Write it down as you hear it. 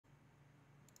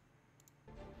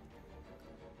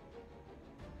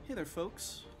Hey there,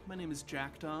 folks. My name is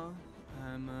Jackdaw,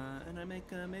 and I make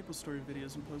Maplestory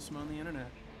videos and post them on the internet.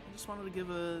 I just wanted to give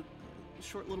a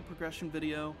short little progression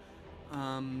video.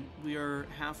 We are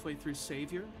halfway through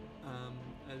Savior,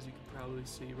 as you can probably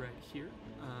see right here.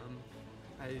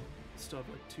 I still have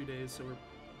like 2 days, so we're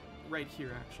right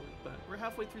here actually, but we're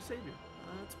halfway through Savior.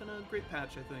 It's been a great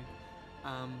patch, I think,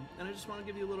 and I just want to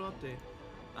give you a little update.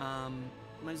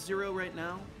 My zero right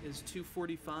now is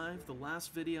 245. The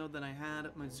last video that I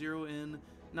had my zero in,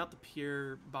 not the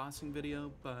pure bossing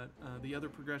video, but the other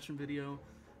progression video,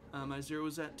 my zero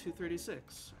was at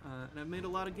 236. And I've made a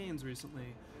lot of gains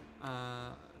recently.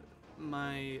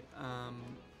 My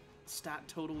stat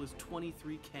total is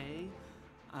 23k,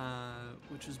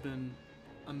 which has been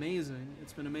amazing.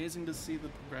 It's been amazing to see the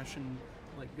progression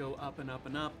like go up and up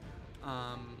and up.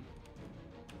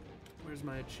 Where's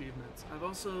my achievements? I've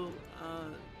also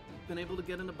been able to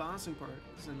get into bossing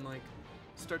parts and like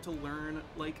start to learn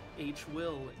like H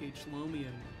Will, H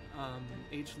Lomian,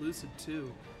 H Lucid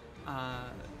too.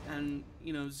 And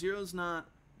you know, Zero's not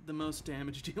the most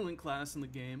damage dealing class in the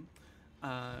game.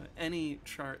 Any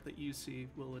chart that you see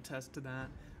will attest to that.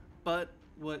 But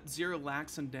what Zero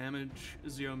lacks in damage,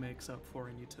 Zero makes up for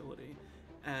in utility.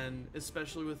 And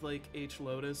especially with like H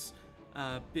Lotus,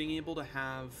 being able to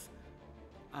have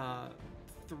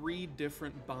 3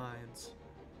 different binds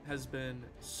has been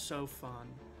so fun.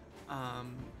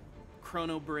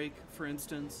 Chrono Break, for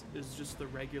instance, is just the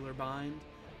regular bind,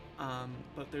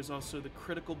 but there's also the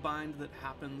critical bind that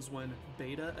happens when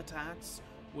Beta attacks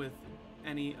with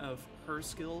any of her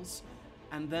skills,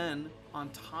 and then on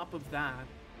top of that,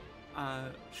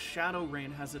 Shadow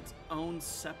Rain has its own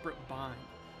separate bind.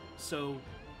 So,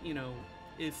 you know,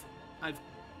 if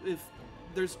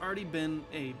there's already been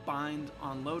a bind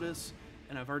on Lotus,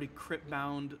 and I've already crit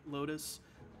bound Lotus,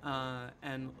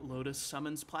 and Lotus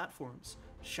summons platforms.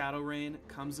 Shadow Rain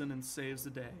comes in and saves the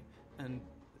day, and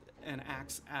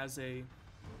acts as a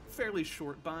fairly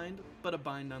short bind, but a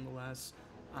bind nonetheless.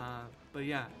 But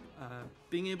yeah,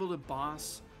 being able to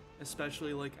boss,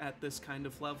 especially like at this kind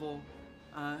of level,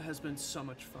 has been so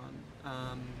much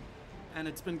fun. And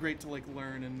it's been great to like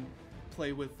learn and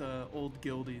play with old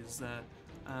guildies that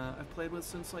I've played with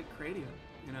since like Cradia,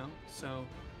 you know? So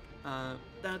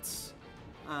that's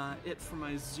it for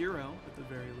my zero at the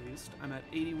very least. I'm at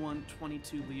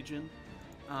 8122 Legion,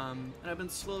 and I've been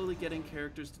slowly getting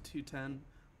characters to 210.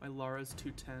 My Lara's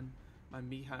 210, my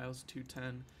Mihail's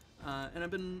 210, and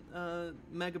I've been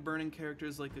mega burning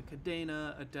characters like a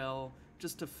Cadena, Adele,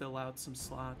 just to fill out some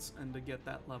slots and to get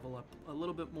that level up a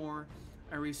little bit more.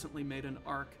 I recently made an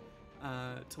arc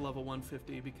to level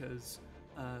 150 because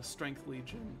Strength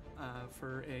Legion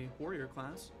for a warrior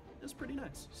class is pretty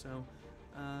nice. So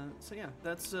yeah,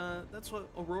 that's what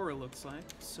Aurora looks like.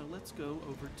 So let's go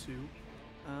over to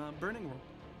Burning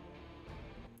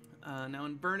World. Now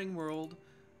in Burning World,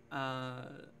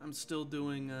 I'm still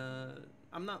doing.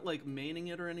 I'm not like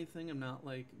maining it or anything. I'm not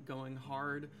like going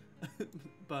hard,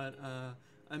 but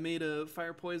I made a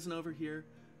Fire Poison over here.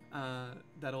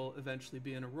 That'll eventually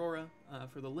be an Aurora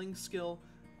for the Ling skill.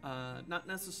 Not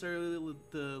necessarily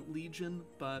the Legion,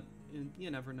 but you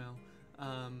never know.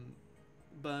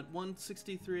 But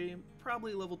 163,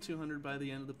 probably level 200 by the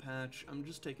end of the patch. I'm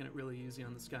just taking it really easy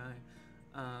on this guy.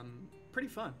 Pretty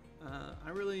fun. I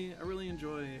really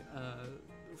enjoy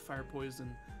Fire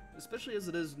Poison, especially as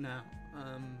it is now.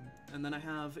 And then I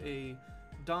have a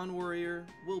Dawn Warrior,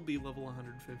 will be level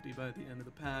 150 by the end of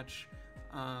the patch.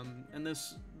 And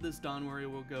this Dawn Warrior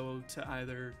will go to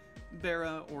either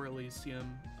Bara or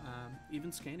Elysium,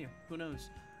 even Scania, who knows.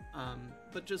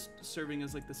 But just serving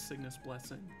as like the Cygnus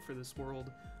blessing for this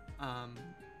world,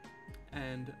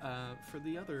 and for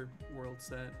the other worlds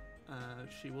that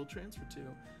she will transfer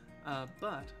to.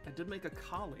 But I did make a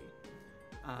Khali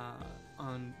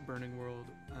on Burning World,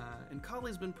 and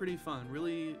Khali's been pretty fun.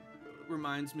 Really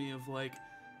reminds me of like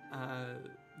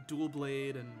Dual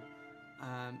Blade, and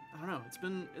I don't know. It's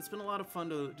been a lot of fun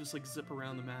to just like zip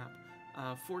around the map.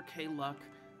 4K luck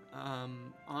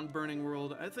on Burning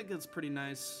World. I think it's pretty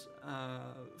nice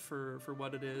for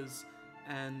what it is,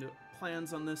 and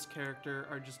plans on this character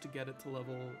are just to get it to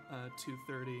level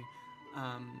 230.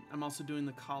 I'm also doing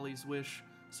the Khali's Wish,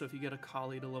 so if you get a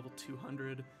Khali to level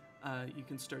 200, you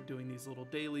can start doing these little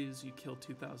dailies. You kill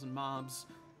 2,000 mobs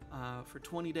for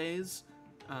 20 days,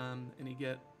 and you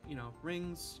get, you know,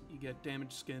 rings, you get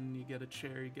damage skin, you get a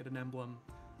chair, you get an emblem,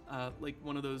 like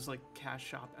one of those like cash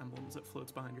shop emblems that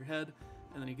floats behind your head,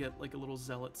 and then you get like a little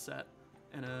zealot set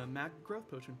and a mag growth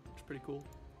potion, which is pretty cool.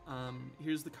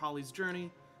 Here's the Khali's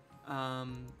journey.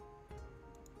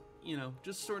 You know,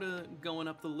 just sort of going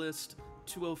up the list.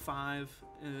 205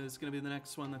 is going to be the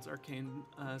next one. That's arcane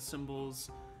symbols.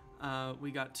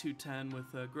 We got 210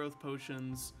 with growth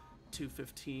potions,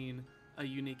 215 a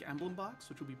unique emblem box,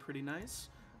 which will be pretty nice.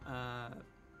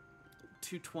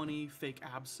 220 fake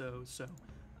abso, so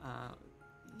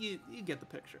you get the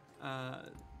picture.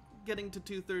 Getting to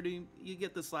 230, you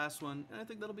get this last one, and I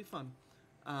think that'll be fun.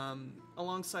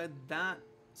 Alongside that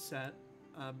set,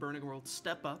 Burning World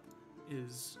Step Up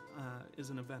is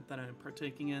an event that I'm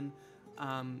partaking in,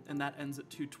 and that ends at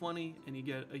 220, and you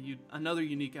get another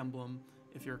unique emblem,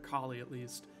 if you're a khali at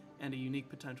least, and a unique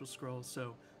potential scroll,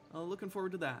 so looking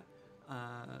forward to that.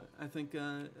 I think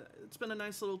it's been a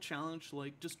nice little challenge to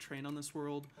like just train on this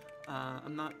world.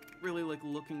 I'm not really like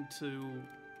looking to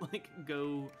like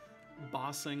go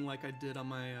bossing like I did on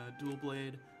my dual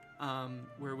blade,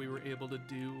 where we were able to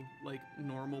do like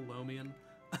normal Lomian,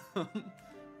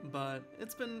 but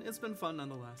it's been fun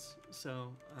nonetheless.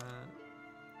 So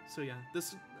yeah,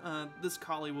 this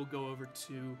khali will go over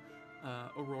to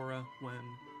Aurora when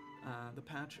the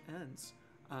patch ends.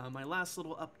 My last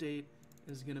little update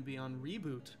is going to be on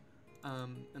Reboot,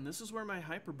 and this is where my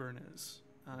Hyperburn is.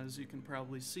 As you can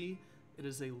probably see, it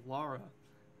is a Lara,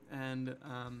 and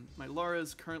my Lara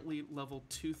is currently level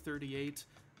 238,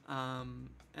 and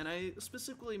I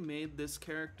specifically made this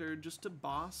character just to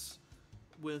boss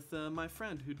with my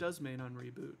friend who does main on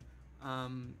Reboot.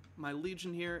 My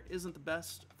Legion here isn't the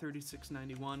best,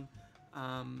 3691,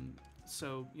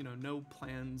 so you know, no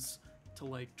plans to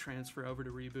like transfer over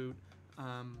to Reboot.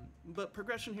 But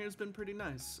progression here has been pretty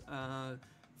nice.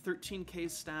 13k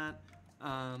stat,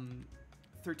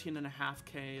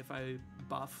 13.5k if I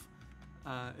buff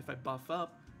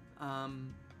up,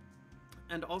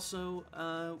 and also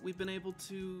we've been able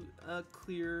to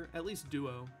clear at least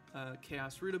duo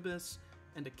Chaos Rudibus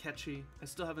and Akechi. I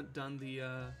still haven't done the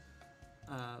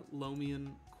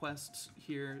Lomian quests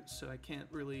here, so I can't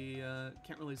really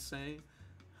say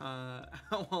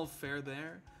how I'll fare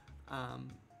there.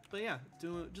 But yeah,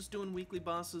 just doing weekly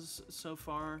bosses so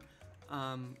far.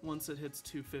 Once it hits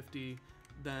 250,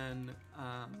 then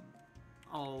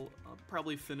I'll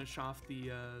probably finish off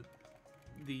the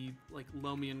like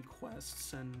Lomian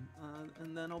quests, and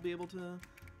then I'll be able to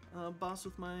boss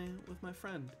with my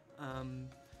friend.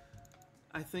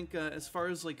 I think as far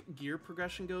as like gear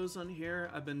progression goes on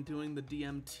here, I've been doing the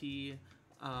DMT.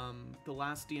 The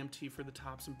last DMT for the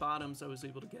tops and bottoms, I was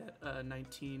able to get a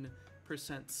 19%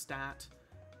 stat.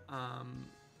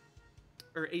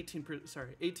 Or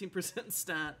 18%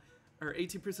 stat, or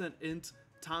 18% int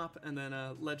top, and then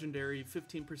a legendary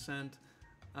 15%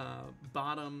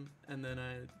 bottom, and then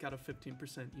I got a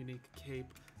 15% unique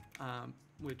cape,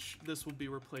 which this will be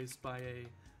replaced by a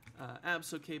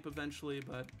Abso cape eventually,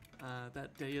 but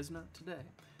that day is not today.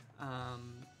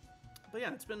 But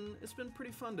yeah, it's been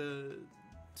pretty fun to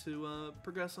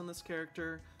progress on this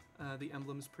character. The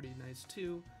emblem is pretty nice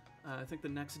too. I think the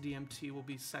next DMT will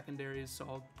be secondaries, so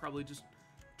I'll probably just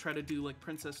try to do like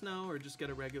Princess Snow, or just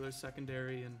get a regular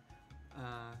secondary and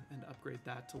upgrade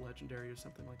that to legendary or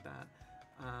something like that.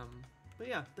 But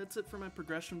yeah, that's it for my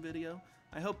progression video.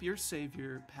 I hope your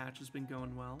Savior patch has been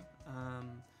going well.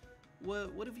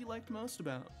 What have you liked most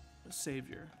about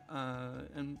Savior?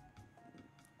 And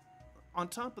on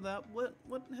top of that, what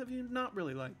have you not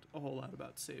really liked a whole lot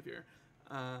about Savior?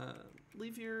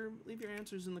 Leave your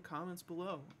answers in the comments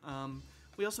below.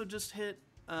 We also just hit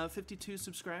 52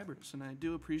 subscribers, and I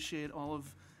do appreciate all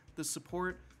of the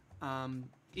support.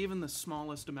 Even the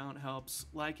smallest amount helps.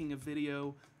 Liking a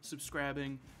video,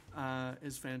 subscribing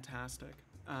is fantastic.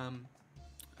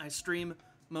 I stream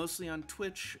mostly on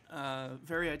Twitch,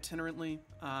 very itinerantly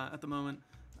at the moment,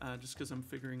 just because I'm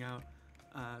figuring out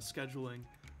scheduling.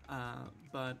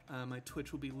 But my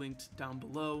Twitch will be linked down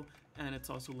below, and it's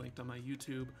also linked on my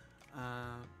YouTube.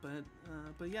 But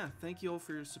yeah, thank you all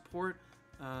for your support.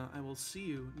 I will see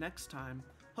you next time.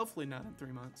 Hopefully not in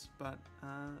 3 months, but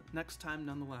next time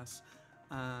nonetheless.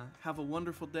 Have a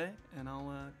wonderful day, and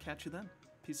I'll catch you then.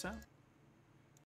 Peace out.